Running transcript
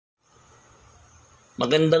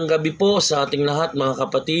Magandang gabi po sa ating lahat mga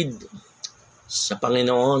kapatid sa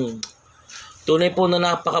Panginoon. Tunay po na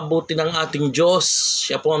napakabuti ng ating Diyos.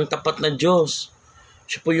 Siya po ang tapat na Diyos.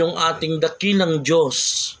 Siya po yung ating dakilang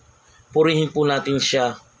Diyos. Purihin po natin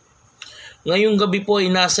siya. Ngayong gabi po ay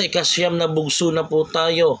nasa ikasyam na bugso na po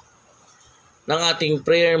tayo ng ating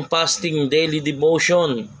prayer and fasting daily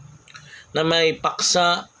devotion na may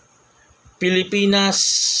paksa Pilipinas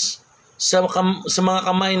sa mga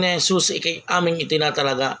kamay na Jesus ikay aming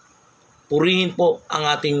itinatalaga. Purihin po ang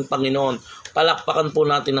ating Panginoon. Palakpakan po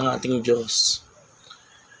natin ang ating Diyos.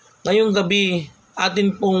 Ngayong gabi,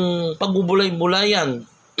 atin pong pagbubulay-bulayan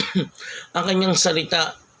ang kanyang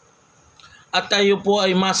salita. At tayo po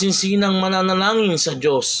ay masinsinang mananalangin sa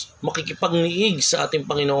Diyos, makikipagniig sa ating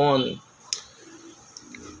Panginoon.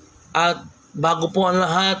 At bago po ang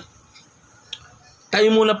lahat,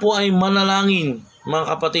 tayo muna po ay manalangin, mga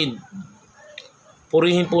kapatid.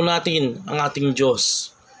 Purihin po natin ang ating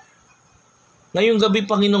Diyos. Ngayong gabi,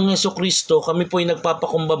 Panginoong Jesucristo, kami po ay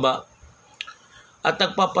nagpapakumbaba at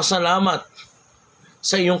nagpapasalamat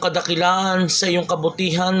sa iyong kadakilaan, sa iyong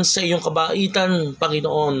kabutihan, sa iyong kabaitan,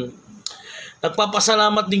 Panginoon.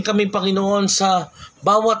 Nagpapasalamat din kami, Panginoon, sa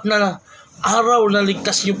bawat na araw na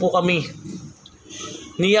ligtas niyo po kami.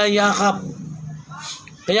 Niyayakap.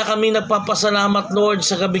 Kaya kami nagpapasalamat, Lord,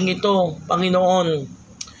 sa gabing ito, Panginoon.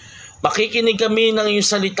 Makikinig kami ng iyong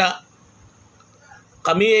salita.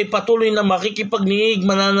 Kami ay patuloy na makikipagniig,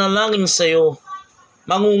 mananalangin sa iyo.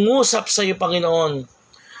 Mangungusap sa iyo, Panginoon,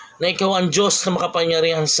 na ikaw ang Diyos na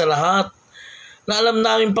makapangyarihan sa lahat. Na alam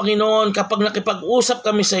namin, Panginoon, kapag nakipag-usap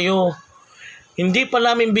kami sa iyo, hindi pa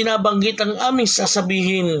namin binabanggit ang aming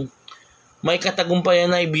sasabihin. May katagumpayan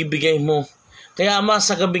na ibibigay mo. Kaya, Ama,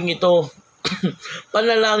 sa gabing ito,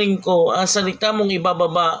 panalangin ko, ang salita mong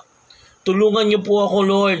ibababa. Tulungan niyo po ako,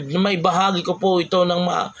 Lord, na maibahagi ko po ito ng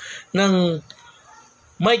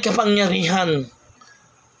may kapangyarihan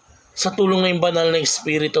sa tulong ng banal na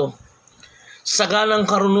Espiritu. Sa ganang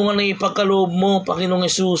karunungan na ipagkaloob mo, Panginoong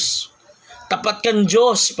Hesus. Tapat kang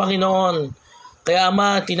Diyos, Panginoon. Kaya,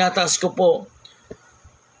 Ama, tinataas ko po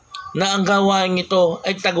na ang gawain ito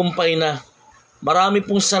ay tagumpay na. Marami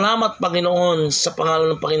pong salamat, Panginoon, sa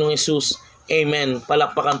pangalan ng Panginoong Hesus. Amen.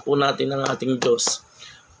 Palakpakan po natin ang ating Diyos.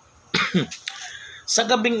 Sa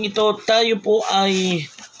gabing ito, tayo po ay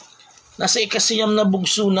nasa ikasiyam na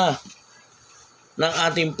bugso na ng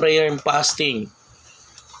ating prayer and fasting.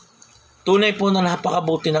 Tunay po na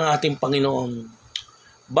napakabuti ng ating Panginoon.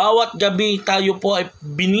 Bawat gabi tayo po ay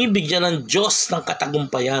binibigyan ng Diyos ng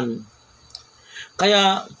katagumpayan.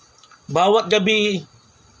 Kaya bawat gabi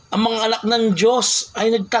ang mga anak ng Diyos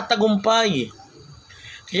ay nagtatagumpay.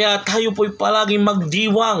 Kaya tayo po ay palaging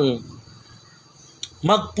magdiwang,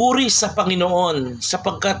 magpuri sa Panginoon,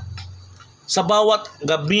 sapagkat sa bawat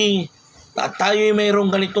gabi na tayo ay mayroong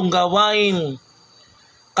ganitong gawain,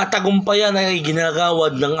 katagumpayan ay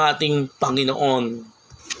ginagawad ng ating Panginoon.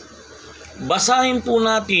 Basahin po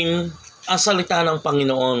natin ang salita ng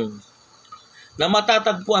Panginoon na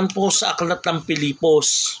matatagpuan po sa Aklat ng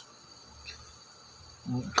Pilipos,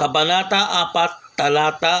 Kabanata 4,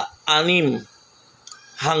 Talata 6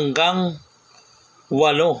 hanggang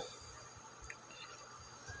 8.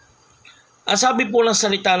 Ang sabi po ng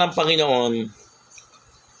salita ng Panginoon,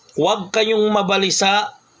 huwag kayong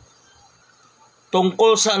mabalisa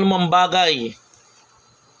tungkol sa anumang bagay.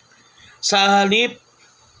 Sa halip,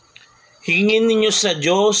 hingin ninyo sa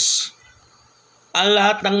Diyos ang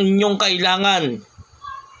lahat ng inyong kailangan.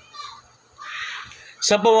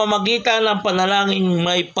 Sa pamamagitan ng panalangin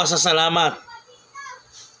may pasasalamat.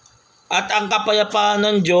 At ang kapayapaan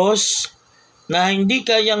ng Diyos na hindi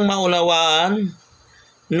kayang maunawaan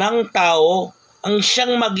ng tao ang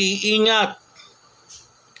siyang mag-iingat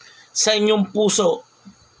sa inyong puso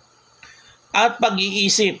at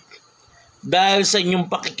pag-iisip dahil sa inyong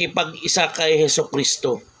pakikipag-isa kay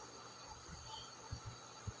Jesucristo.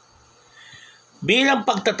 Bilang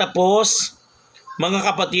pagtatapos, mga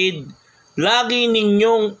kapatid, lagi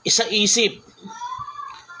ninyong isaisip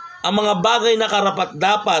ang mga bagay na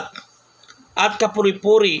karapat-dapat at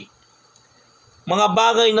kapuri-puri, mga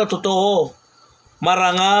bagay na totoo,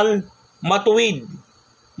 marangal, matuwid,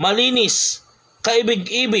 malinis,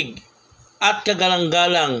 kaibig-ibig, at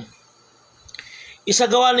kagalang-galang.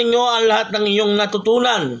 Isagawa ninyo ang lahat ng inyong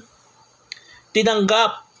natutunan,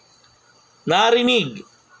 tinanggap, narinig,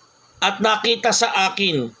 at nakita sa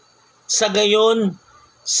akin. Sa gayon,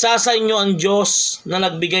 sa inyo ang Diyos na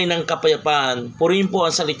nagbigay ng kapayapaan. Purihin po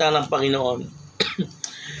ang salita ng Panginoon.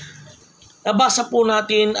 Nabasa po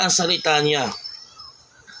natin ang salita niya.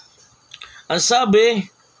 Ang sabi,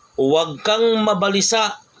 huwag kang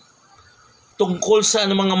mabalisa tungkol sa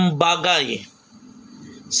anumang bagay.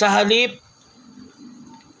 Sa halip,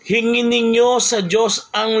 hingin ninyo sa Diyos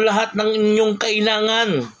ang lahat ng inyong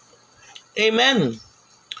kailangan. Amen.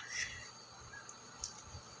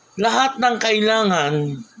 Lahat ng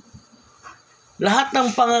kailangan, lahat ng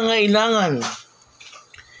pangangailangan,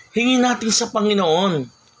 hingin natin sa Panginoon.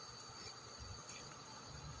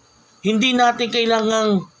 Hindi natin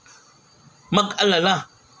kailangang mag-alala.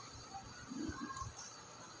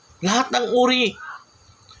 Lahat ng uri,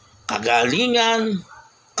 kagalingan,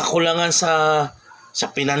 kakulangan sa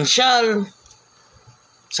pinansyal,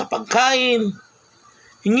 sa pagkain,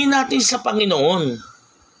 hingin natin sa Panginoon.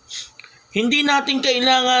 Hindi natin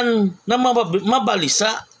kailangan na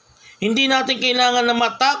mabalisa. Hindi natin kailangan na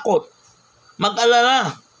matakot,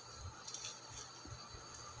 mag-alala.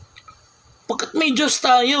 Pagkat may Diyos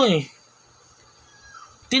tayo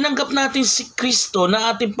Tinanggap natin si Kristo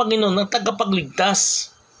na ating Panginoon na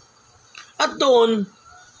tagapagligtas. At doon,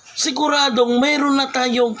 siguradong mayroon na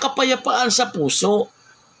tayong kapayapaan sa puso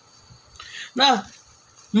na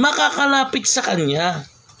makakalapit sa Kanya.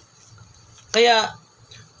 Kaya,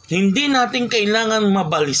 hindi natin kailangan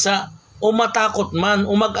mabalisa o matakot man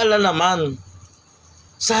o mag-alala man.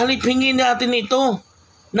 Sa halip, hingin natin ito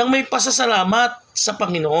nang may pasasalamat sa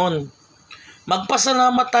Panginoon.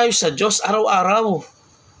 Magpasalamat tayo sa Diyos araw-araw.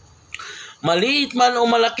 Maliit man o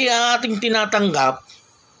malaki ang ating tinatanggap,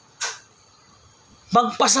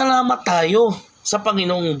 magpasalamat tayo sa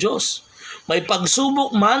Panginoong Diyos. May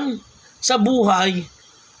pagsubok man sa buhay,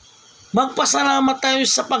 magpasalamat tayo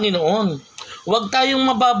sa Panginoon. Huwag tayong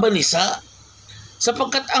mababalisa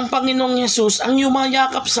sapagkat ang Panginoong Hesus ang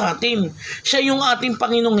yumayakap sa atin. Siya yung ating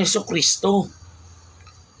Panginoong Hesukristo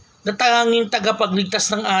na tanging tagapagligtas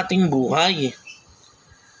ng ating buhay.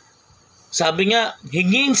 Sabi nga,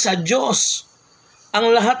 hingin sa Diyos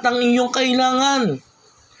ang lahat ng inyong kailangan.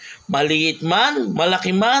 Maliit man,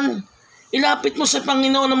 malaki man, ilapit mo sa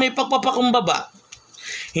Panginoon na may pagpapakumbaba.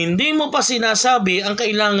 Hindi mo pa sinasabi ang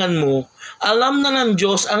kailangan mo, alam na ng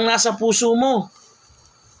Diyos ang nasa puso mo.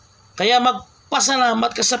 Kaya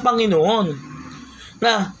magpasalamat ka sa Panginoon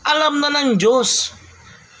na alam na ng Diyos.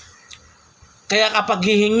 Kaya kapag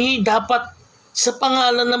hihingi, dapat sa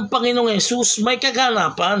pangalan ng Panginoong Hesus may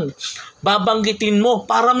kaganapan. Babanggitin mo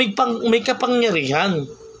para may kapangyarihan.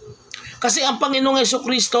 Kasi ang Panginoong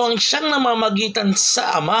Hesukristo ang siyang namamagitan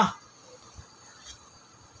sa Ama.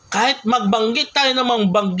 Kahit magbanggit tayo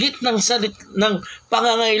namang banggit ng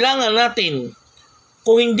pangangailangan natin,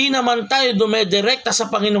 kung hindi naman tayo dumedirekta sa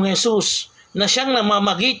Panginoong Hesus na siyang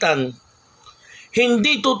namamagitan,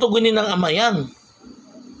 hindi tutugunin ng Ama yan.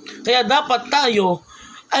 Kaya dapat tayo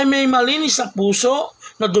ay may malinis sa puso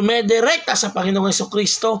na dumedirekta sa Panginoong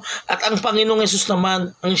Hesukristo at ang Panginoong Hesus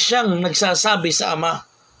naman ang siyang nagsasabi sa Ama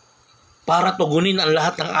para tugunin ang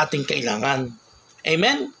lahat ng ating kailangan.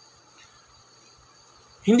 Amen?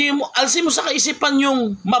 Alsin mo sa kaisipan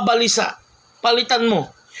yung mabalisa. Palitan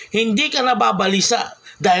mo. Hindi ka nababalisa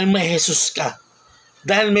dahil may Hesus ka.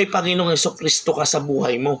 Dahil may Panginoong Hesukristo ka sa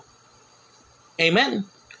buhay mo. Amen?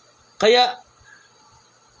 Kaya,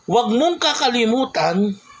 huwag mong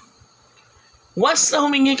kakalimutan, once na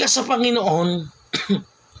humingi ka sa Panginoon,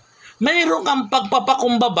 mayroon kang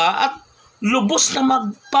pagpapakumbaba at lubos na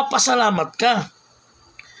magpapasalamat ka.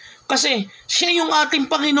 Kasi siya yung ating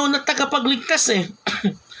Panginoon na tagapagligtas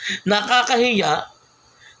Nakakahiya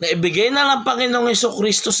na ibigay na lang Panginoong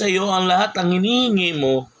Hesukristo sa iyo ang lahat ng hinihingi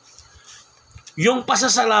mo. Yung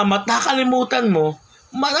pasasalamat, nakalimutan mo,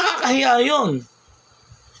 nakakahiya yun.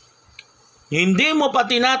 Hindi mo pa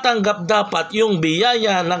tinatanggap dapat yung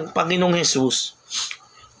biyaya ng Panginoong Hesus.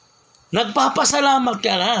 Nagpapasalamat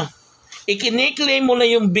ka na. Ikiniklaim mo na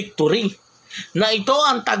yung victory. Na ito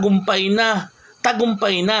ang tagumpay na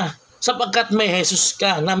sapagkat may Hesus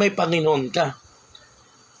ka, na may Panginoon ka.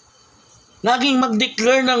 Laging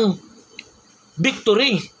mag-declare ng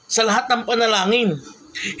victory sa lahat ng panalangin.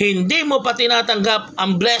 Hindi mo pa tinatanggap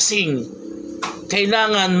ang blessing.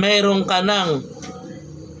 Kailangan meron ka ng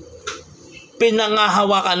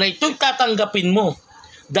pinangahawakan na ito'y tatanggapin mo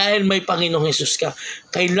dahil may Panginoong Hesus ka.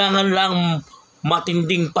 Kailangan lang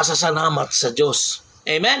matinding pasasalamat sa Diyos.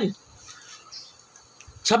 Amen?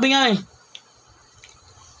 Sabi nga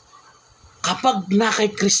kapag na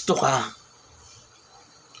kay Kristo ka,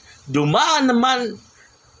 dumaan naman,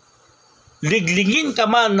 liglingin ka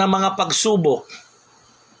man ng mga pagsubok,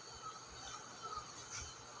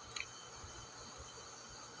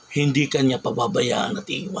 hindi kanya pababayaan at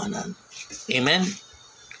iiwanan. Amen?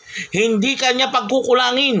 Hindi kanya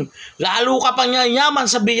pagkukulangin. Lalo ka pang yayaman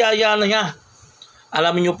sa biyaya na niya.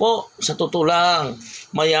 Alam niyo po, sa totoo lang,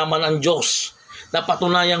 mayaman ang Diyos.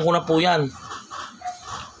 Napatunayan ko na po yan.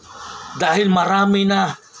 Dahil marami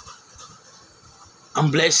na ang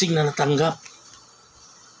blessing na natanggap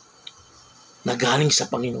na galing sa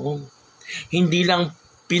Panginoon. Hindi lang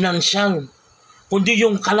pinansyal, kundi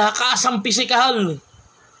yung kalakasang pisikal.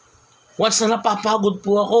 Once na napapagod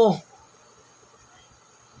po ako,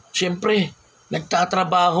 siyempre,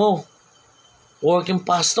 nagtatrabaho, working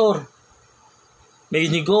pastor, may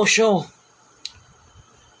negosyo,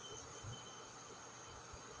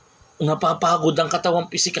 napapagod ang katawang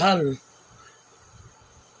pisikal.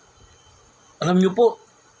 Alam niyo po,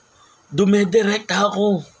 dumedirekta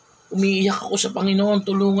ako. Umiiyak ako sa Panginoon,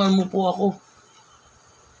 tulungan mo po ako.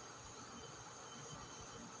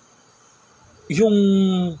 Yung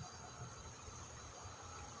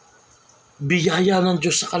biyaya ng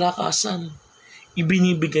Diyos sa kalakasan,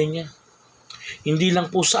 ibinibigay niya. Hindi lang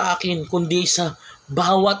po sa akin, kundi sa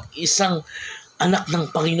bawat isang anak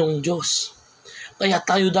ng Panginoong Diyos. Kaya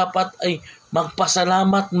tayo dapat ay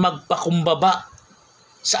magpasalamat, magpakumbaba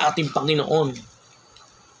sa ating Panginoon.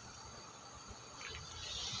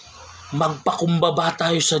 Magpakumbaba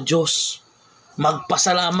tayo sa Diyos.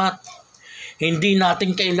 Magpasalamat. Hindi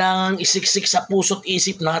natin kailangang isiksik sa puso't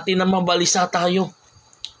isip natin na mabalisa tayo.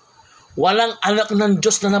 Walang anak ng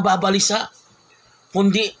Diyos na nababalisa.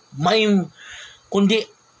 Kundi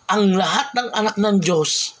ang lahat ng anak ng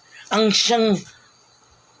Diyos ang siyang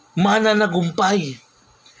mananagumpay.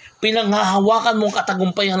 Pinanghahawakan mong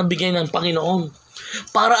katagumpayan na bigay ng Panginoon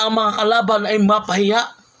para ang mga kalaban ay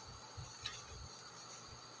mapahiya.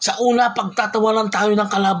 Sa una, pagtatawanan tayo ng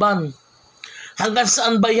kalaban. Hanggang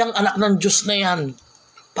saan ba yung anak ng Diyos na yan?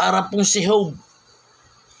 Para pong si Job.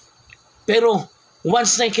 Pero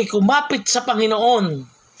once na ikay kumapit sa Panginoon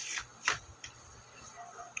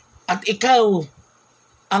at ikaw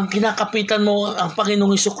ang kinakapitan mo ang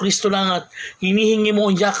Panginoong Hesukristo lang at hinihingi mo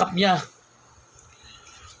ang yakap niya,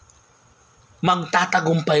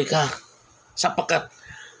 magtatagumpay ka sapagkat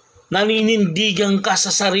naninindigan ka sa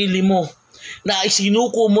sarili mo na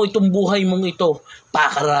isinuko mo itong buhay mong ito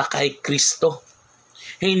para kay Kristo.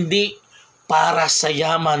 Hindi para sa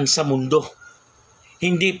yaman sa mundo.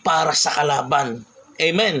 Hindi para sa kalaban.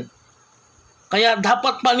 Amen. Kaya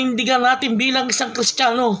dapat panindigan natin bilang isang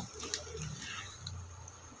Kristiyano.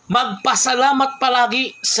 Magpasalamat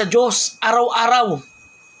palagi sa Diyos araw-araw.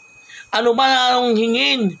 Ano man ang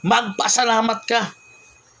hingin, magpasalamat ka.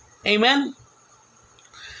 Amen?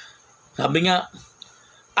 Sabi nga,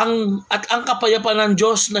 ang kapayapaan ng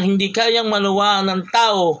Diyos na hindi kayang malawaan ng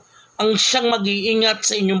tao ang siyang mag-iingat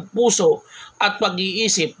sa inyong puso at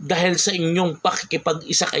pag-iisip dahil sa inyong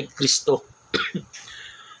pakikipag-isa kay Kristo.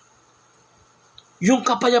 Yung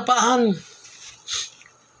kapayapaan,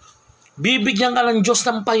 bibigyan ka ng Diyos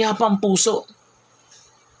ng payapang puso.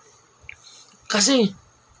 Kasi,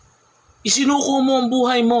 isinuko mo ang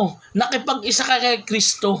buhay mo, nakipag-isa ka kay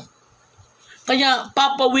Kristo. Kaya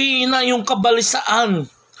papawiin na yung kabalisaan,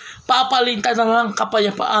 papalitan na lang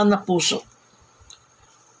kapayapaan na puso.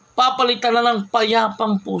 Papalitan na lang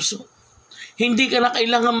payapang puso. Hindi ka na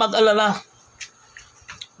kailangan mag-alala.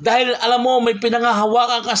 Dahil alam mo, may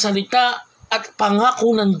pinangahawakan ka salita at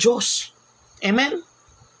pangako ng Diyos. Amen?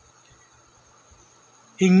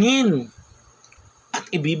 Hingin at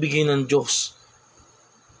ibibigay ng Diyos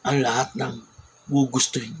ang lahat ng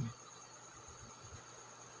gugustuhin mo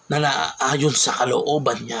na naaayon sa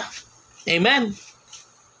kalooban niya. Amen?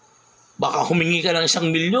 Baka humingi ka ng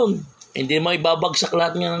 1 milyon, hindi mo ibabagsak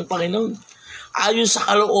lahat niya ng Panginoon. Ayon sa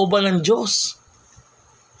kalooban ng Diyos,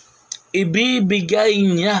 ibibigay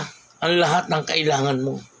niya ang lahat ng kailangan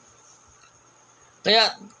mo.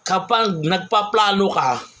 Kaya kapag nagpaplano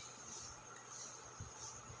ka,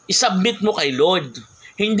 isubmit mo kay Lord.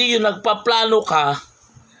 Hindi yung nagpaplano ka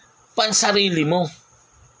pansarili mo.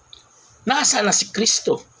 Nasaan na si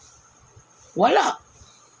Kristo? Wala.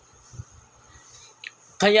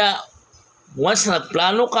 Kaya once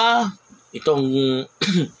nagplano ka, itong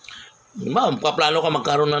paplano ka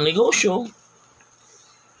magkaroon ng negosyo,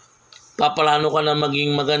 paplano ka na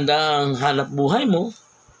maging maganda ang hanap buhay mo,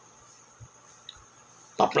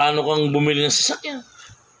 paplano kang bumili ng sasakyan,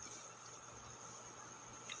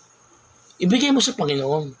 ibigay mo sa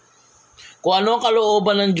Panginoon. Kung ano ang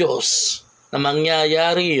kalooban ng Diyos na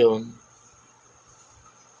mangyayari yon,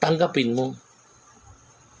 tanggapin mo.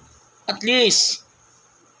 At least,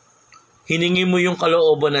 hiningi mo yung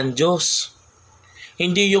kalooban ng Diyos.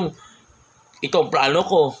 Hindi yung, itong plano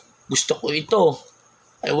ko, gusto ko ito,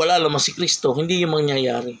 ay wala naman si Kristo. Hindi yung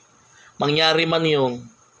mangyayari. Mangyari man yung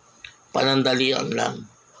panandalian lang.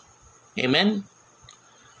 Amen?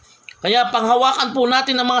 Kaya panghawakan po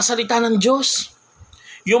natin ang mga salita ng Diyos.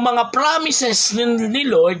 Yung mga promises ni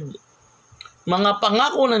Lord, mga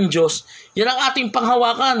pangako ng Diyos, yan ang ating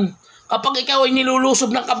panghawakan. Kapag ikaw ay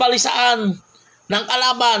nilulusob ng kabalisaan, ng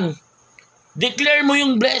kalaban. Declare mo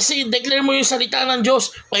yung blessing, declare mo yung salita ng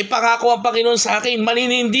Diyos. May pangako ang Panginoon sa akin,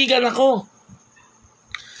 maninindigan ako.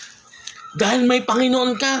 Dahil may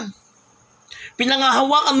Panginoon ka.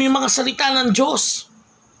 Pinangahawakan mo yung mga salita ng Diyos.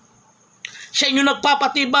 Siya yung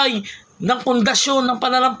nagpapatibay ng pundasyon ng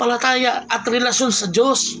pananampalataya at relasyon sa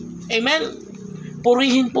Diyos. Amen?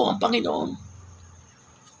 Purihin po ang Panginoon.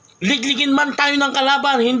 Ligligin man tayo ng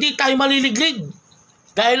kalaban, hindi tayo maliliglig.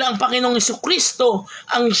 Dahil ang Panginoong Jesucristo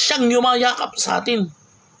ang siyang yumayakap sa atin.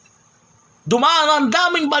 Dumaan ang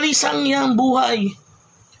daming balisang iyang buhay.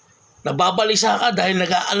 Nababalisa ka dahil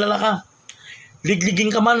nag-aalala ka.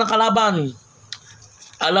 Ligligin ka man ng kalaban.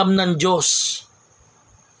 Alam ng Diyos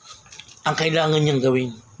ang kailangan niyang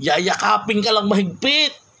gawin. Yayakapin ka lang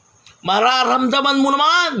mahigpit. Mararamdaman mo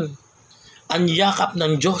naman ang yakap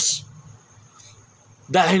ng Diyos.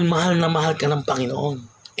 Dahil mahal na mahal ka ng Panginoon.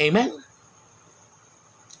 Amen?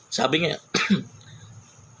 Sabi nga,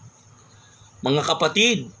 mga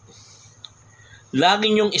kapatid,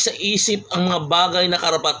 lagi niyong isaisip ang mga bagay na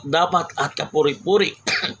karapat-dapat at kapuri-puri.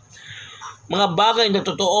 Mga bagay na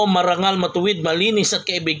totoo, marangal, matuwid, malinis at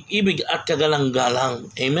kaibig-ibig at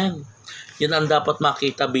kagalang-galang. Amen? Yan ang dapat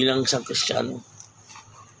makita bilang isang Kristiyano.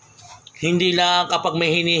 Hindi lang kapag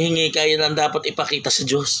may hinihingi ka, yan ang dapat ipakita sa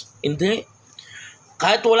Diyos. Hindi.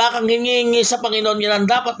 Kahit wala kang hinihingi sa Panginoon, yan ang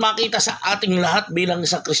dapat makita sa ating lahat bilang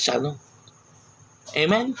isang Kristiyano.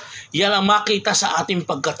 Amen? Yan ang makita sa ating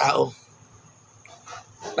pagkatao.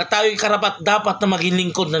 Na tayo'y karapat-dapat na maging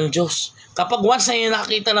lingkod ng Diyos. Kapag once na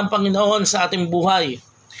nakita ng Panginoon sa ating buhay,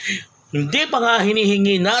 hindi pa nga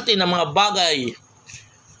hinihingi natin ang mga bagay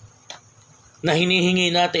na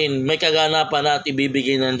hinihingi natin, may kaganapan at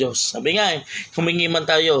ibibigay ng Diyos. Sabi nga humingi man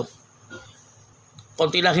tayo,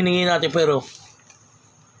 konti lang hiningi natin, pero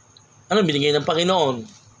anong binigay ng Panginoon?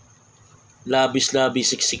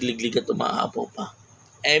 Labis-labis, siksik-liglig at umaapaw pa.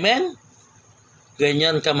 Amen?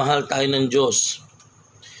 Ganyan kamahal tayo ng Diyos.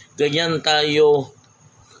 Ganyan tayo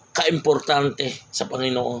kaimportante sa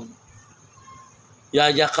Panginoon.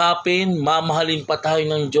 Yayakapin, mamahalin pa tayo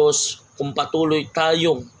ng Diyos kung patuloy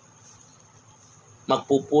tayong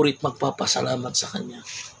magpupurit, magpapasalamat sa Kanya.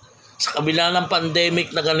 Sa kabila ng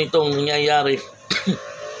pandemic na ganitong nangyayari,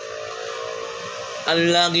 ang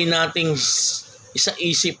lagi nating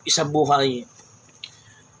isa-isip, isa-buhay,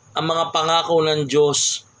 ang mga pangako ng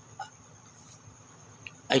Diyos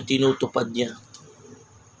ay tinutupad niya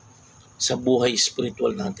sa buhay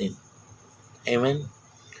spiritual natin. Amen?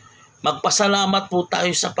 Magpasalamat po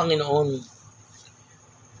tayo sa Panginoon.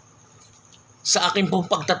 Sa akin pong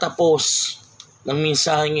pagtatapos ng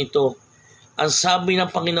mensaheng ito, ang sabi ng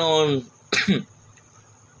Panginoon,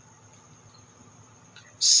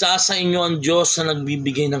 sa inyo ang Diyos na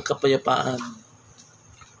nagbibigay ng kapayapaan.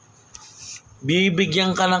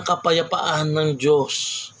 Bibigyan ka ng kapayapaan ng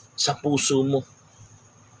Diyos sa puso mo.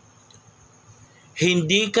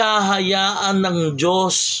 Hindi ka hayaan ng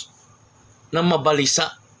Diyos na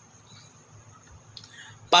mabalisa.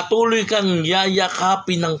 Patuloy kang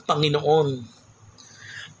yayakapin ng Panginoon.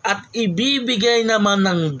 At ibibigay naman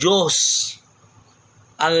ng Diyos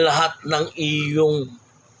ang lahat ng iyong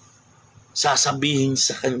sasabihin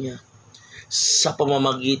sa Kanya sa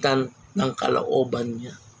pamamagitan ng kalooban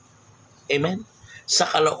niya. Amen? Sa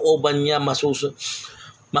kalooban niya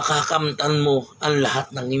makakamtan mo ang lahat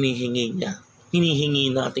ng hinihingi niya.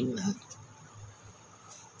 Hinihingi natin lahat.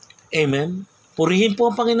 Amen? Purihin po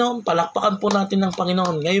ang Panginoon. Palakpakan po natin ng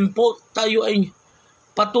Panginoon. Ngayon po tayo ay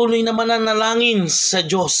patuloy na mananalangin sa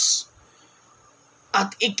Diyos.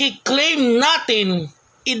 At i-claim natin,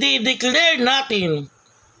 i-declare natin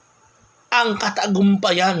ang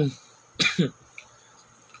katagumpayan.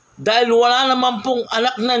 Dahil wala naman pong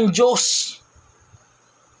anak ng Diyos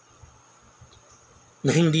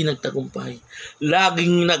na hindi nagtagumpay.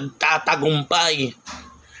 Laging nagtatagumpay.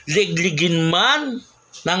 Ligligin man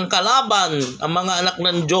ng kalaban ang mga anak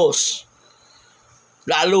ng Diyos.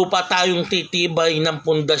 Lalo pa tayong titibay ng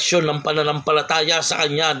pundasyon ng pananampalataya sa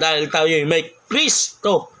Kanya dahil tayo may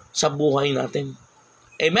Kristo sa buhay natin.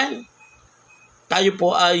 Amen? Tayo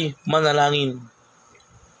po ay manalangin.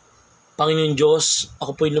 Panginoon Diyos,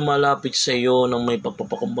 ako po'y lumalapit sa iyo ng may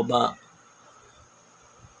pagpapakumbaba.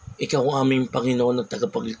 Ikaw ang aming Panginoon at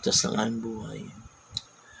tagapagligtas ng aming buhay.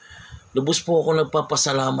 Lubos po ako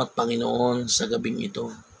nagpapasalamat, Panginoon, sa gabing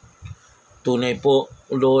ito. Tunay po,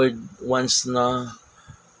 Lord, once na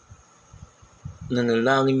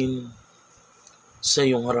nanalangin sa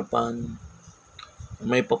iyong harapan,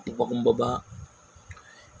 may pagpapakumbaba,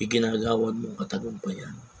 iginagawad mong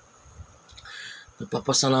katagumpayan.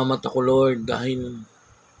 Nagpapasalamat ako, Lord, dahil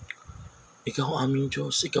ikaw ang aming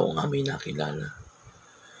Diyos, ikaw ang aming nakilala.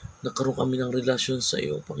 nagkaroon kami ng relasyon sa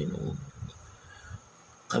iyo, Panginoon.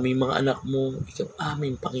 Kami mga anak mo, ikaw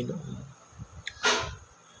aming Panginoon.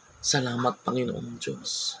 Salamat, Panginoon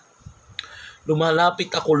Diyos.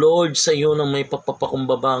 Lumalapit ako, Lord, sa iyo ng may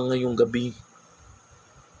papapakumbaba ngayong gabi.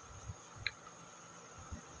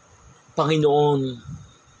 Panginoon,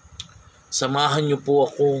 samahan niyo po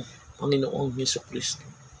ako, Panginoong Jesucristo,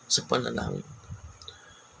 sa panalangin.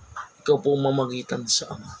 Ikaw po mamagitan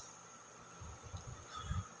sa Ama.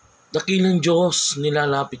 Dakilang Diyos,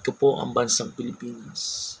 nilalapit ko po ang bansang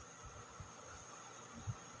Pilipinas.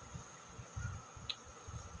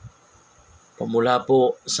 Pamula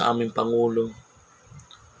po sa aming Pangulo,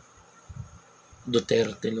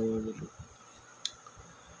 Duterte,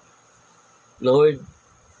 Lord,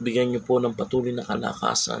 bigyan niyo po ng patuloy na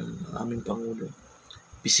kalakasan ang aming Pangulo,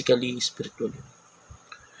 physically, spiritually.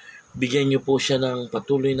 Bigyan niyo po siya ng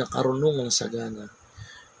patuloy na karunungan sa sagana.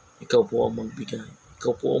 Ikaw po ang magbigay.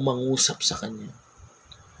 Ikaw po ang mangusap sa kanya.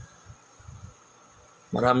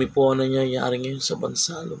 Marami po ang nangyayari ngayon sa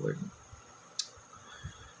bansa, Lord.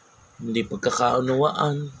 Hindi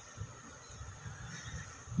pagkakaunawaan.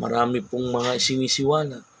 Marami pong mga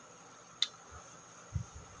sinisiwala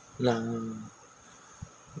na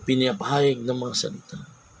pinapahayag ng mga salita.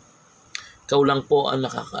 Ikaw lang po ang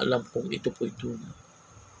nakakaalam kung ito po'y tunay.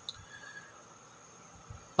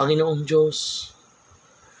 Panginoong Diyos,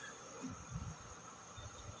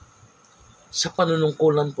 sa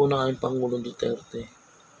panunungkulan po ng aming Pangulong Duterte,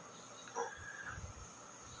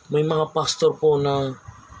 may mga pastor po na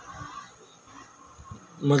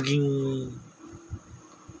maging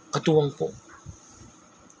katuwang po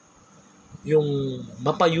yung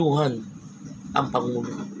mapayuhan ang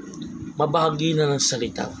Pangulo. Mabahagi na ng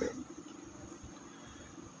salita po.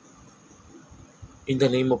 In the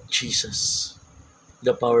name of Jesus,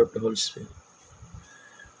 the power of the Holy Spirit.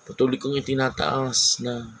 Patuloy kong itinataas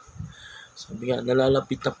na sabi nga,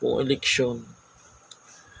 nalalapit na po ang eleksyon.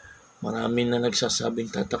 Marami na nagsasabing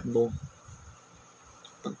tatakbo.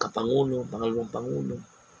 Pagkapangulo, pangalawang Pangulo.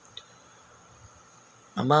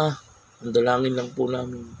 Ama, ang dalangin lang po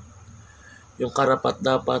namin, yung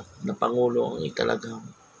karapat-dapat na Pangulo ang italagang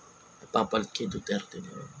napapalit kay Duterte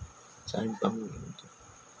sa aming Pangulo.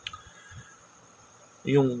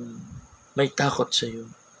 Yung may takot sa iyo.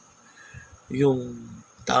 Yung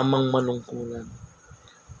tamang manungkulan.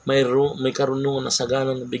 May karunungan na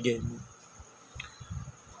sagana na bigay mo.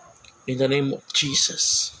 In the name of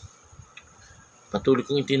Jesus, patuloy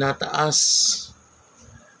kong itinataas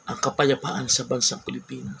ang kapayapaan sa bansang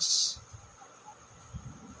Pilipinas.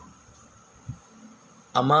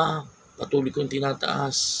 Ama, patuloy kong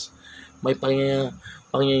itinataas, may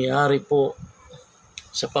pangyayari po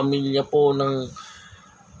sa pamilya po na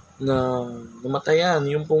namatayan,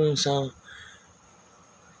 yung pong sa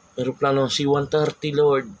aeroplano C-130,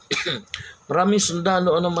 Lord. Maraming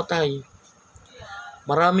sundalo ang namatay.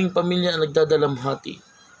 Maraming pamilya ang nagdadalamhati.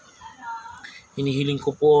 Hinihiling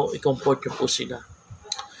ko po, i-comfort niyo po sila.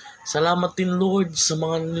 Salamat din, Lord, sa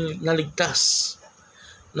mga naligtas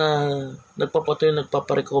na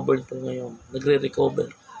nagpaparecover po ngayon.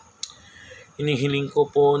 Nagre-recover. Hinihiling ko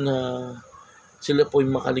po na sila po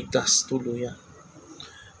yung makaligtas tuluyan.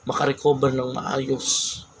 Makarecover ng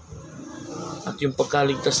maayos. At yung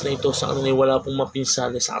pagkaligtas na ito sa kanila, wala pong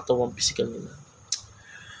mapinsala sa katawang pisikal nila.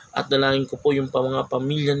 At dalangin ko po yung mga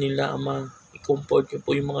pamilya nila, Ama. I-comfort ko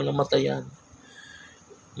po yung mga namatayan.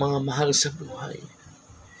 Mga mahal sa buhay.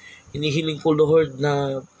 Hinihiling ko, Lord,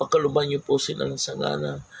 na pagkaluban niyo po sila ng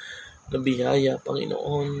sagana, na biyaya,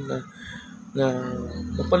 Panginoon, na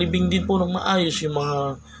mapalibing din po ng maayos yung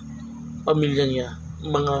mga pamilya niya,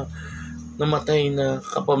 mga namatay na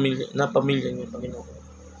pamilya niya, Panginoon.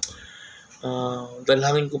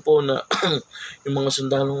 Dalangin ko po na yung mga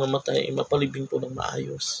sundalong namatay ay mapalibing po ng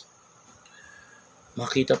maayos.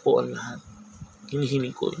 Makita po ang lahat.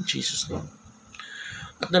 Hinihiling ko in Jesus' name.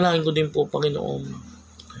 At dalangin ko din po, Panginoon,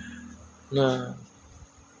 na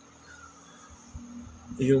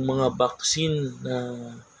yung mga vaccine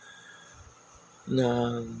na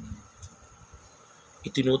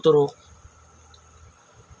itinuturok,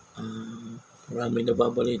 marami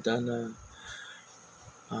nababalita na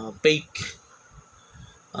fake.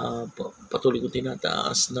 Patuloy ko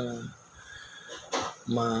tinataas na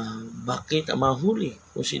mahuli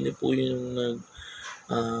kung sino po yung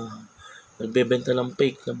nagbebenta ng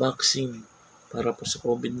fake na vaccine para po sa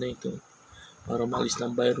COVID na ito, para maalis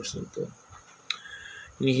ng virus na ito.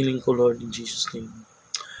 Hinihiling ko, Lord, in Jesus' name.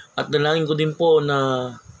 At dalangin ko din po na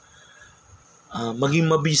maging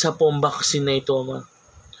mabisa po ang vaccine na ito, Ama.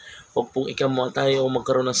 Huwag pong ikamatay o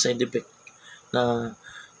magkaroon ng side effect na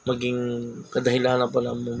maging kadahilanan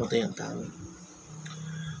pala mamatay ang tao.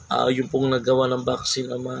 Yung pong nagawa ng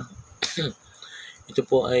vaccine, Ama, ito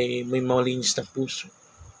po ay may malinis na puso.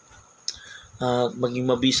 At maging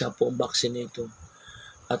mabisa po ang vaccine nito.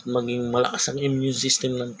 At maging malakas ang immune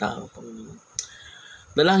system ng tao, Panginoon.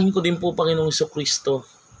 Dalangin ko din po, Panginoong Jesucristo,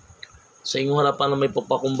 sa inyong harapan na may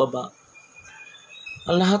papakumbaba,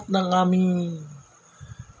 ang lahat ng aming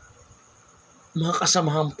mga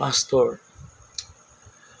kasamahang pastor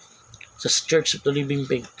sa Church of the Living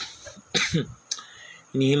Faith.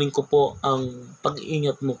 Hinihiling ko po ang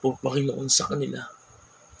pag-iingat mo po, Panginoon, sa kanila.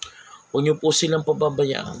 Huwag niyo po silang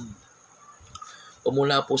pababayaan.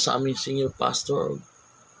 Pamula po sa aming Senior Pastor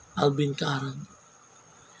Alvin Carang.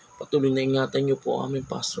 Patuloy na ingatan niyo po aming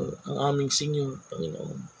pastor, ang aming senior,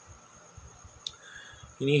 Panginoon.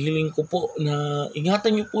 Hinihiling ko po na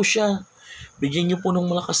ingatan niyo po siya. Bigyan niyo po ng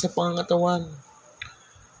malakas na pangangatawan.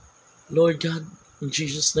 Lord God, in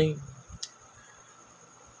Jesus' name.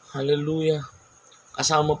 Hallelujah.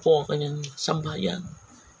 Kasama po ang kanyang sambahayan.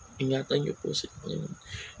 Ingatan niyo po siya, Panginoon.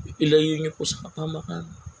 Ilayo niyo po sa kapahamakan.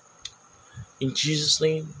 In Jesus'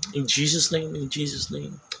 name, in Jesus' name, in Jesus'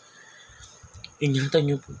 name. Ingatan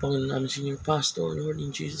niyo po, Panginoon, namin Senior Pastor, Lord,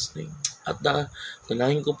 in Jesus' name. At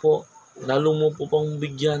dalahin ko po, lalo mo po pang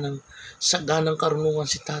bigyan ng saganang karunungan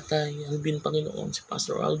si Tatay Alvin, Panginoon, si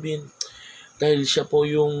Pastor Alvin. Dahil siya po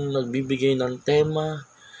yung nagbibigay ng tema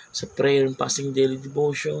sa prayer and fasting daily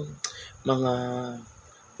devotion, mga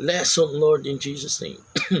lesson, Lord, in Jesus' name.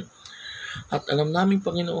 At alam namin,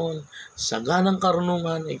 Panginoon, saganang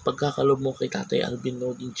karunungan ay pagkakalob mo kay Tatay Alvin,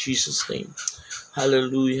 Lord, in Jesus' name.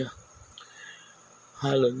 Hallelujah.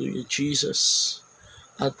 Hallelujah, Jesus.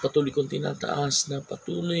 At patuloy kong tinataas na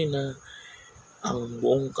patuloy na ang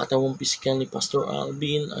buong katawang pisikal ni Pastor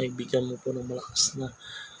Alvin ay bigyan mo po ng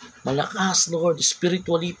malakas, Lord,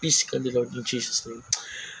 spiritually, physically, Lord, in Jesus' name.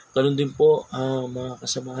 Ganun din po mga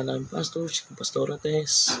kasamahan namin pastors, si Pastora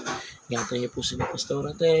Tess. Ingatan niyo po si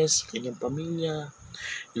Pastora Tess, kanyang pamilya.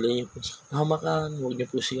 Ilayo niyo po sa kapahamakan. Huwag niyo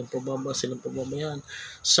po silang pababayaan.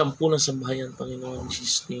 10 ng sambahayan, Panginoon, in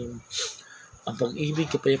Jesus' name. Ang pag-ibig,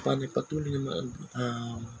 kapayapaan ay patuloy naman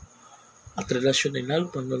at relasyon ay lalo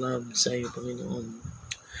pang lalab sa iyo, Panginoon.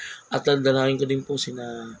 At dalangin ko din po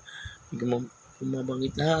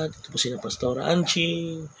bumabanggit lahat. Ito po sina Pastora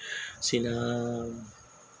Angie, sina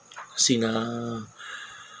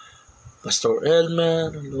Pastor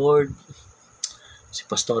Elmer, Lord, si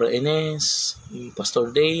Pastora Ines, si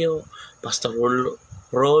Pastor Deo, Pastor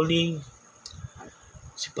Rolly,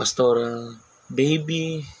 si Pastora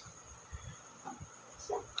Baby,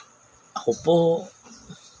 ako po.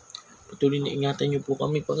 Patuloy na ingatan niyo po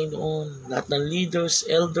kami, Panginoon. Lahat ng leaders,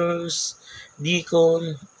 elders,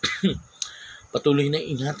 deacon, patuloy na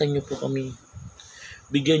ingatan niyo po kami.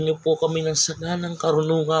 Bigyan niyo po kami ng saganang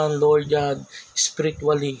karunungan, Lord God,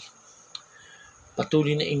 spiritually.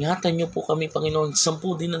 Patuloy na ingatan niyo po kami, Panginoon.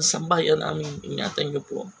 10 din ng sambahayan namin, ingatan niyo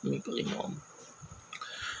po kami, Panginoon.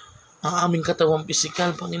 Ang aming katawang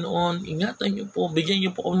pisikal, Panginoon, ingatan niyo po. Bigyan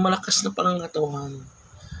niyo po kami malakas na pangangatawan.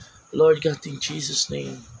 Lord God, in Jesus'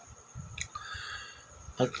 name.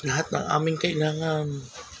 At lahat ng aming kailangan,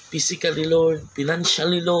 physically, Lord,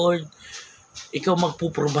 financially, Lord, ikaw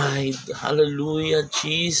magpo-provide. Hallelujah,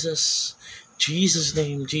 Jesus. Jesus'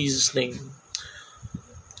 name, Jesus' name.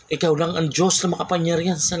 Ikaw lang ang Diyos na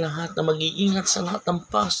makapangyarihan sa lahat, na mag-iingat sa lahat ng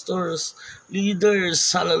pastors, leaders,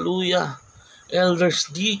 hallelujah, elders,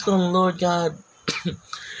 deacon, Lord God.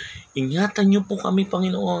 Ingatan niyo po kami,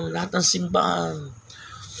 Panginoon, lahat ng simbahan.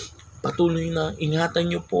 Patuloy na ingatan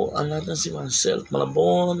niyo po ang lahat ng simbahan. Self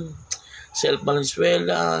Malabon, Self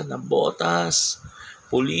Valenzuela, Nabotas,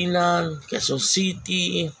 Pulilan, Quezon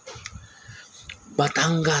City,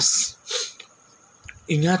 Batangas.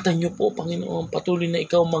 Ingatan niyo po, Panginoon, patuloy na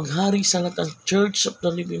ikaw maghari sa lahat ng Church of the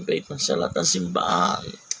Living Faith, sa lahat ng simbahan.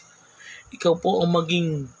 Ikaw po ang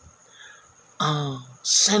maging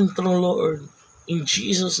central, Lord, in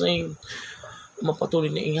Jesus' name. Mapatuloy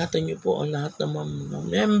na ingatan niyo po ang lahat ng mga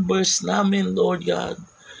members namin, Lord God,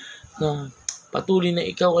 na patuloy na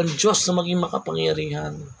ikaw ang Diyos na maging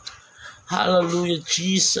makapangyarihan. Hallelujah,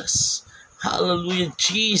 Jesus. Hallelujah,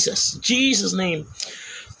 Jesus. Jesus' name.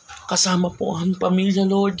 Kasama po ang pamilya,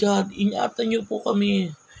 Lord God. Ingatan niyo po kami.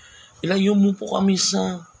 Ilayo mo po kami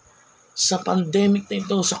sa pandemic na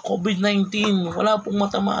ito, sa COVID-19. Wala pong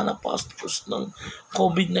matamaan na pastors ng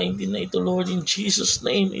COVID-19 na ito, Lord, in Jesus'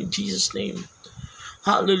 name, in Jesus' name.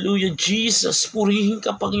 Hallelujah, Jesus. Purihin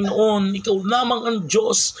ka, Panginoon. Ikaw lamang ang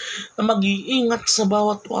Diyos na mag-iingat sa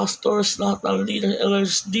bawat pastors, lahat ng leaders,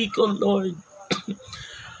 elders, deacon, Lord.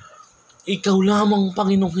 Ikaw lamang,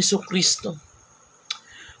 Panginoong Jesucristo.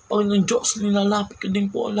 Panginoon Diyos, nilalapit ko din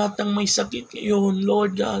po ang lahat ng may sakit ngayon,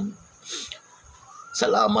 Lord God.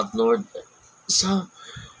 Salamat, Lord, sa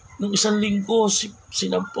nung isang linggo,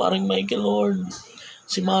 sina paring Michael, Lord,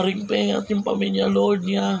 si Maring Pe at yung pamilya, Lord,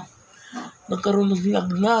 niya, nagkaroon ng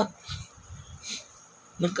lagnat.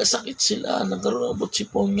 Nagkasakit sila, nagkaroon ng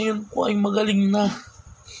butsipon. Ngayon po ay magaling na.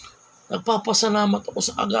 Nagpapasalamat ako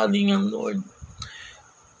sa kagalingan, Lord.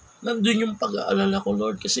 Nandun yung pag-aalala ko,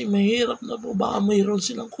 Lord, kasi mahirap na po. Baka mayroon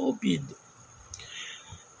silang COVID.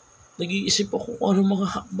 Nag-iisip ako kung ano mga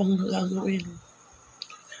hakbang na gagawin.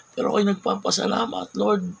 Pero ako'y nagpapasalamat,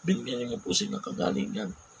 Lord. Binigyan niyo po silang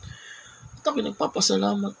kagalingan. At ako'y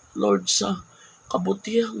nagpapasalamat, Lord, sa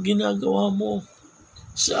kabutihang ginagawa mo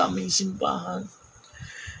sa aming simbahan.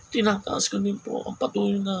 Tinataas ko din po ang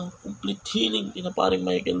patuloy na complete healing kina paring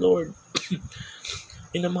Michael, Lord.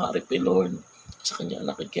 Inamaripe, Lord, sa kanya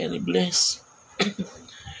anak kay Kenny Bless.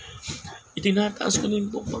 Itinataas ko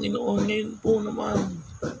din po, Panginoon, ngayon po naman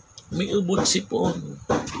may ubod sipon.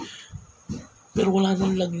 Pero wala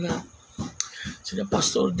nang lagnat. Sina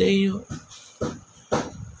Pastor Deo,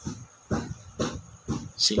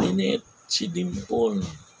 si Lynette, si Dimple,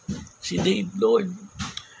 si Dave, Lord.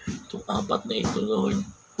 Itong apat na ito, Lord,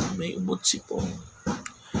 may ubod sipon.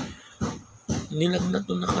 Nilagnat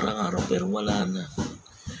nung nakarang araw pero wala na.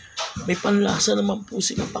 May panlasa naman po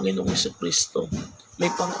sila, Panginoong Jesucristo. May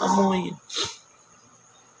pang-amoy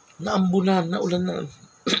na ambunan, na ulanan.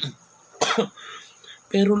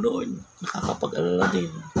 Pero Lord, nakakapag-alala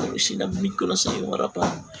din. Pero sinabmit ko na sa iyong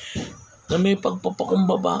harapan na may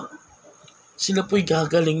pagpapakumbaba. Sila po'y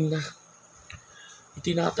gagaling na.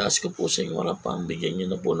 Itinataas ko po sa iyong harapan. Bigyan niyo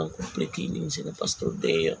na po ng complete healing sina Pastor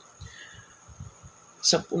Deo.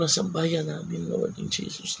 Sa po na sambayan namin, Lord, in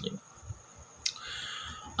Jesus' name.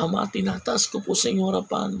 Ama, tinataas ko po sa iyong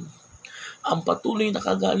harapan ang patuloy na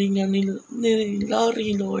kagalingan ni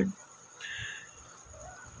Larry, Lord.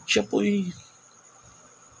 Siya po'y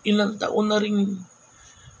ilang taon na rin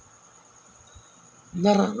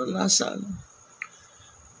naranasan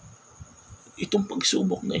itong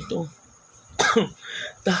pagsubok na ito.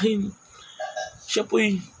 Dahil siya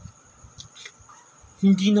po'y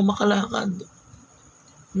hindi na makalakad,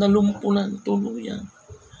 nalumpunan tuluyan.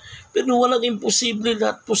 Pero walang imposible,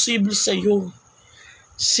 lahat posible sa iyo.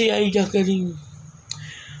 Siya ay gagaling.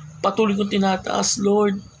 Patuloy kong tinataas,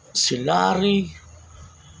 Lord, si Larry,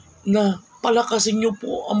 na palakasin niyo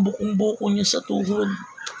po ang bukong-buko niya sa tuhod,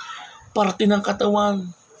 parte ng katawan.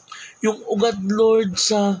 Yung ugat, Lord,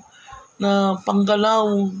 sa na panggalaw,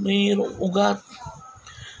 mayroong ugat.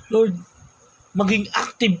 Lord, maging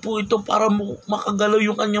active po ito para makagalaw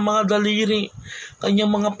yung kanyang mga daliri,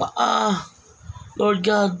 kanyang mga paa. Lord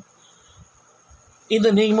God, in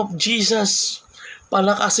the name of Jesus,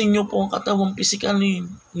 palakasin niyo po ang katawang pisikal ni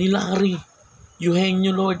Larry.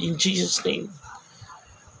 Eugenio, Lord, in Jesus' name.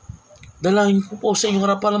 Dalangin ko po sa inyong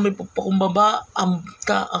harapan na may pagpakumbaba, ang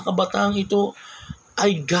kabataang ito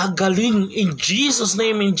ay gagaling in Jesus'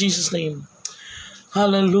 name, in Jesus' name.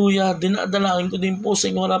 Hallelujah. Dinadalangin ko din po sa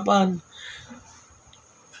inyong harapan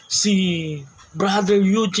si Brother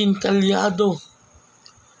Eugene Calyado.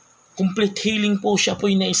 Complete healing po, siya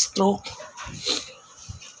po'y na-stroke.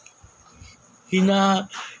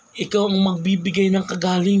 Ikaw ang magbibigay ng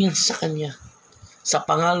kagalingan sa kanya. Sa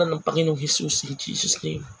pangalan ng Panginoong Jesus, in Jesus'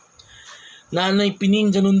 name. Nanay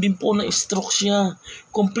Pining, ganun din po, na-stroke siya.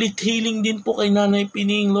 Complete healing din po kay Nanay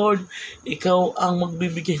Pining, Lord. Ikaw ang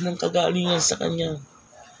magbibigay ng kagalingan sa kanya.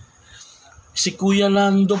 Si Kuya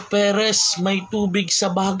Lando Perez, may tubig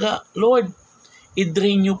sa baga. Lord,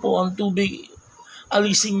 i-drain niyo po ang tubig.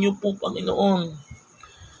 Alisin niyo po, Panginoon,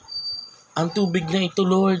 ang tubig na ito,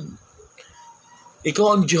 Lord.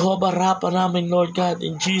 Ikaw ang Jehovah Rapha namin, Lord God,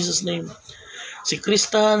 in Jesus' name. Si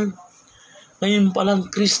Crystal, ngayon palang,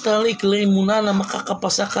 Crystal, i-claim mo na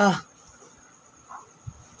makakapasa ka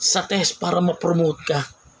sa test para ma-promote ka.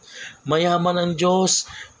 Mayaman ang Diyos,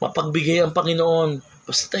 mapagbigay ang Panginoon.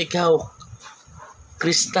 Basta ikaw,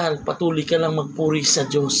 Crystal, patuloy ka lang magpuri sa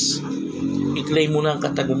Diyos. I-claim mo na ang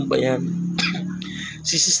katagumpayan.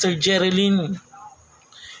 Si Sister Jerilyn,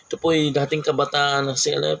 ito po ay dating kabataan ng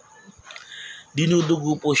CLF.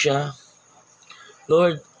 Dinudugo po siya.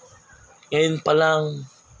 Lord, ngayon pa lang,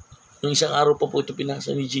 nung isang araw pa po ito pinasa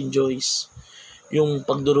ni Jean Joyce, yung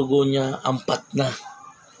pagdurugo niya, ampat na.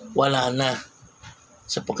 Wala na.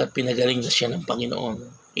 Sapagkat pinagaling na siya ng Panginoon.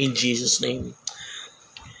 In Jesus' name.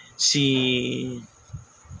 Si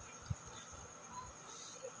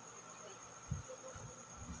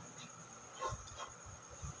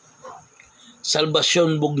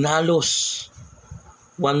Salvacion Bugnalos,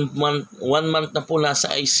 one month na po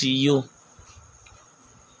nasa ICU.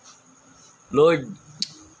 Lord,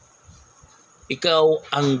 ikaw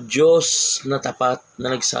ang Diyos na tapat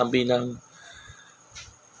na nagsabi ng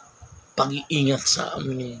pag-iingat sa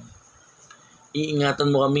amin.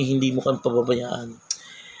 Iingatan mo kami, hindi mo kami pababayaan.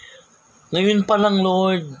 Ngayon pa lang,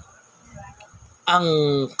 Lord, ang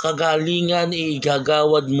kagalingan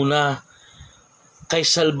igagawad mo na kay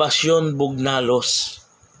Salvacion Bugnalos.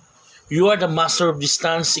 You are the master of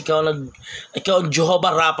distance. Ikaw ang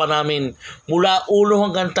Jehovah Rapha namin. Mula ulo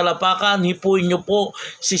hanggang talapakan, hipuin niyo po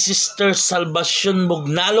si Sister Salvacion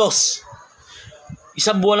Bugnalos.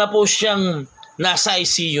 Isang buwan na po siyang nasa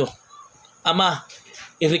ICU. Ama,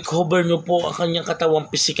 i-recover niyo po ang kanyang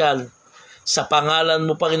katawang pisikal. Sa pangalan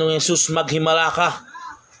mo, Panginoong Yesus, maghimala ka.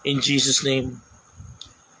 In Jesus' name.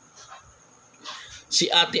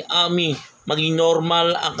 Si Ate Ami, maging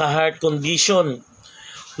normal ang ka-heart condition.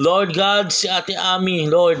 Lord God, si Ate Ami,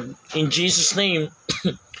 Lord, in Jesus' name,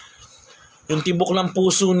 yung tibok ng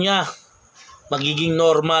puso niya, magiging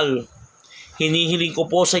normal. Hinihiling ko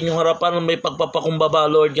po sa inyong harapan na may pagpapakumbaba,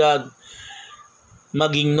 Lord God,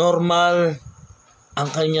 maging normal ang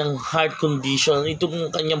kanyang heart condition, itong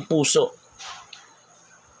kanyang puso.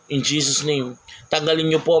 In Jesus' name, tanggalin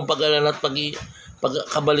niyo po ang pag-alala at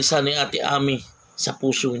pagkabalisa ni Ate Ami sa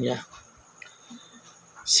puso niya.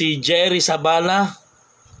 Si Jerry Sabala,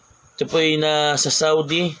 ito po ay sa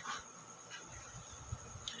Saudi.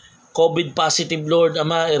 COVID positive, Lord,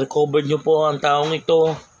 Ama, i-recover niyo po ang taong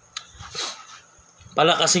ito.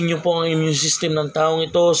 Palakasin niyo po ang immune system ng taong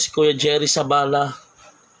ito, si Kuya Jerry Sabala.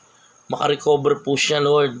 Makarecover po siya,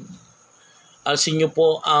 Lord. Alsin niyo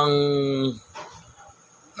po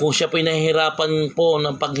kung siya po ay nahihirapan po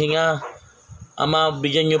ng paghinga, Ama,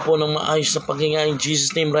 bigyan niyo po ng maayos na paghinga in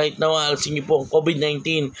Jesus' name right now. Alsin niyo po ang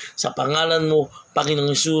COVID-19 sa pangalan mo,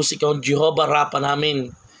 Panginoong Jesus. Ikaw ang Jehovah Rapha namin.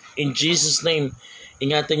 In Jesus' name,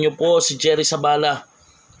 ingatan niyo po si Jerry Sabala.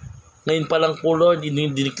 Ngayon pa lang po, Lord,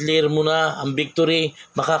 dineclare mo na ang victory.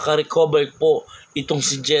 Makaka-recover po itong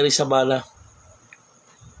si Jerry Sabala.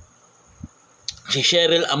 Si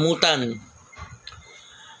Cheryl Amutan,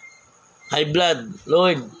 high blood,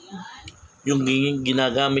 Lord, yung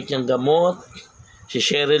ginagamit niyang gamot, si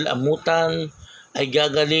Cheryl Amutan ay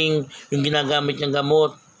gagaling. Yung ginagamit niyang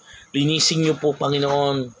gamot, linisin niyo po,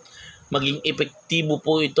 Panginoon, maging epektibo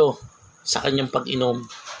po ito sa kanyang pag-inom.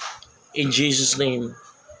 In Jesus' name,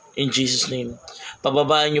 in Jesus' name,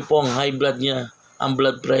 pababaan niyo po ang high blood niya, ang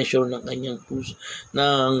blood pressure ng kanyang puso,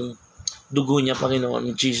 ng dugo niya, Panginoon,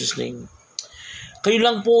 in Jesus' name. Kayo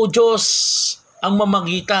lang po, Diyos, ang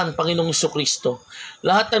mamagitan, Panginoong Jesucristo.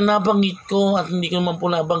 Lahat ng nabanggit ko at hindi ko naman po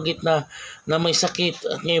nabanggit na may sakit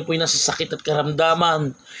at ngayon po ay nasa sakit at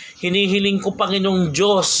karamdaman. Hinihiling ko, Panginoong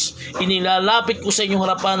Diyos, inilalapit ko sa inyong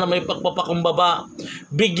harapan na may pagpapakumbaba.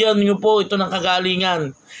 Bigyan niyo po ito ng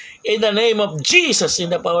kagalingan. In the name of Jesus, in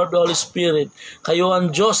the power of the Holy Spirit, kayo ang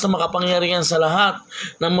Diyos na makapangyarihan sa lahat,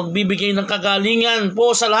 na magbibigay ng kagalingan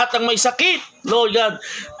po sa lahat ng may sakit. Lord God,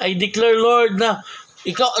 I declare, Lord, na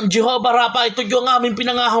ikaw ang Jehovah Rapha, ito yung aming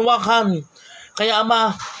pinangahawakan. Kaya,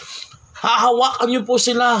 Ama, hahawakan niyo po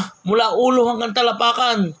sila mula ulo hanggang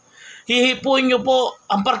talapakan. Hihipuin niyo po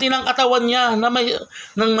ang parte ng katawan niya na may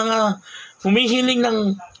ng mga humihiling ng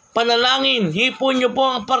panalangin. Hihipuin niyo po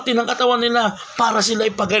ang parte ng katawan nila para sila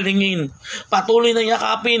ipagalingin. Patuloy na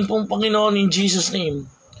yakapin pong Panginoon in Jesus' name.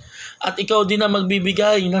 At ikaw din na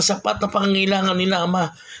magbibigay ng sapat na pangangailangan nila, Ama,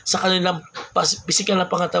 sa kanilang pisikal na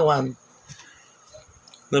pangatawan.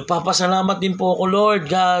 Nagpapasalamat din po ako, Lord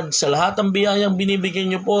God, sa lahat ng biyayang binibigyan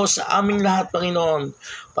niyo po sa aming lahat, Panginoon.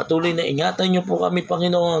 Patuloy na ingatan niyo po kami,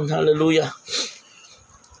 Panginoon. Hallelujah.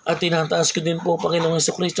 At tinataas ko din po, Panginoong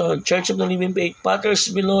Jesucristo, Church of the Living Faith,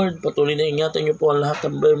 Pottersville, Lord. Patuloy na ingatan niyo po ang lahat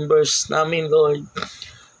ng members namin, Lord.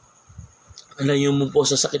 Alayo mo po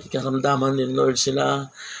sa sakit karamdaman din, Lord, sila.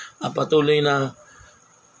 Patuloy na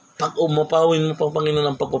pag-umapawin mo po, Panginoon,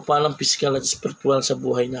 ang pagpapalang pisikal at spiritual sa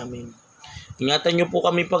buhay namin. Ingatan niyo po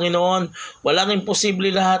kami, Panginoon. Walang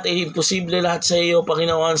imposible lahat, imposible lahat sa iyo,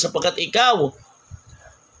 Panginoon, sapagkat ikaw,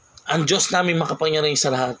 ang Diyos namin makapangyarihan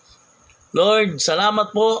sa lahat. Lord,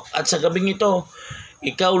 salamat po at sa gabing ito,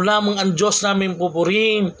 ikaw lamang ang Diyos namin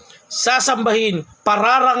pupurihin, sasambahin,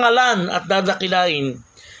 pararangalan at dadakilain.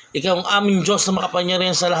 Ikaw ang aming Diyos na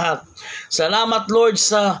makapangyarihan sa lahat. Salamat, Lord,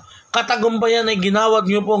 sa katagumpayan na ginawad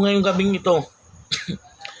niyo po ngayong gabing ito.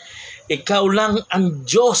 Ikaw lang ang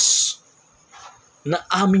Diyos na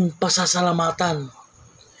aming pasasalamatan.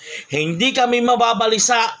 Hindi kami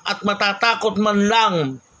mababalisa at matatakot man lang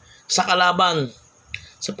sa kalaban,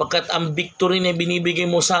 sapagkat ang victory na binibigay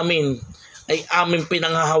mo sa amin ay aming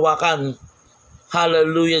pinanghahawakan.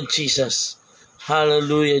 Hallelujah, Jesus.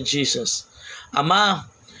 Hallelujah, Jesus. Ama,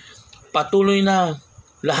 patuloy na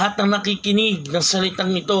lahat ng nakikinig ng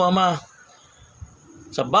salitang ito, Ama.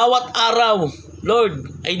 Sa bawat araw, Lord,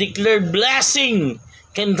 I declare blessing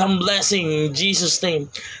Kingdom blessing in Jesus'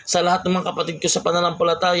 name. Sa lahat ng mga kapatid ko sa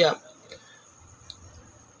pananampalataya,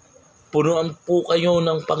 punuan po kayo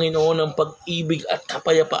ng Panginoon ng pag-ibig at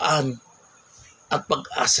kapayapaan at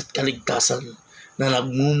pag-asa at kaligtasan na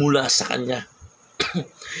nagmumula sa Kanya.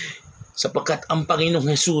 Sapagkat ang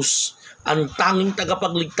Panginoong Jesus ang tanging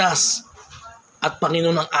tagapagligtas at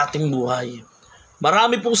Panginoon ng ating buhay.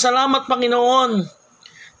 Marami pong salamat, Panginoon.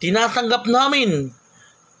 Tinatanggap namin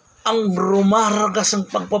ang rumaragas ang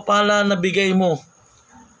pagpapala na bigay mo.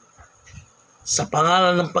 Sa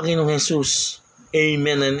pangalan ng Panginoong Jesus.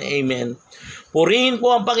 Amen and amen. Purihin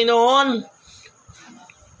po ang Panginoon.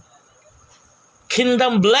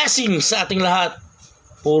 Kingdom blessing sa ating lahat.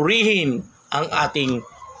 Purihin ang ating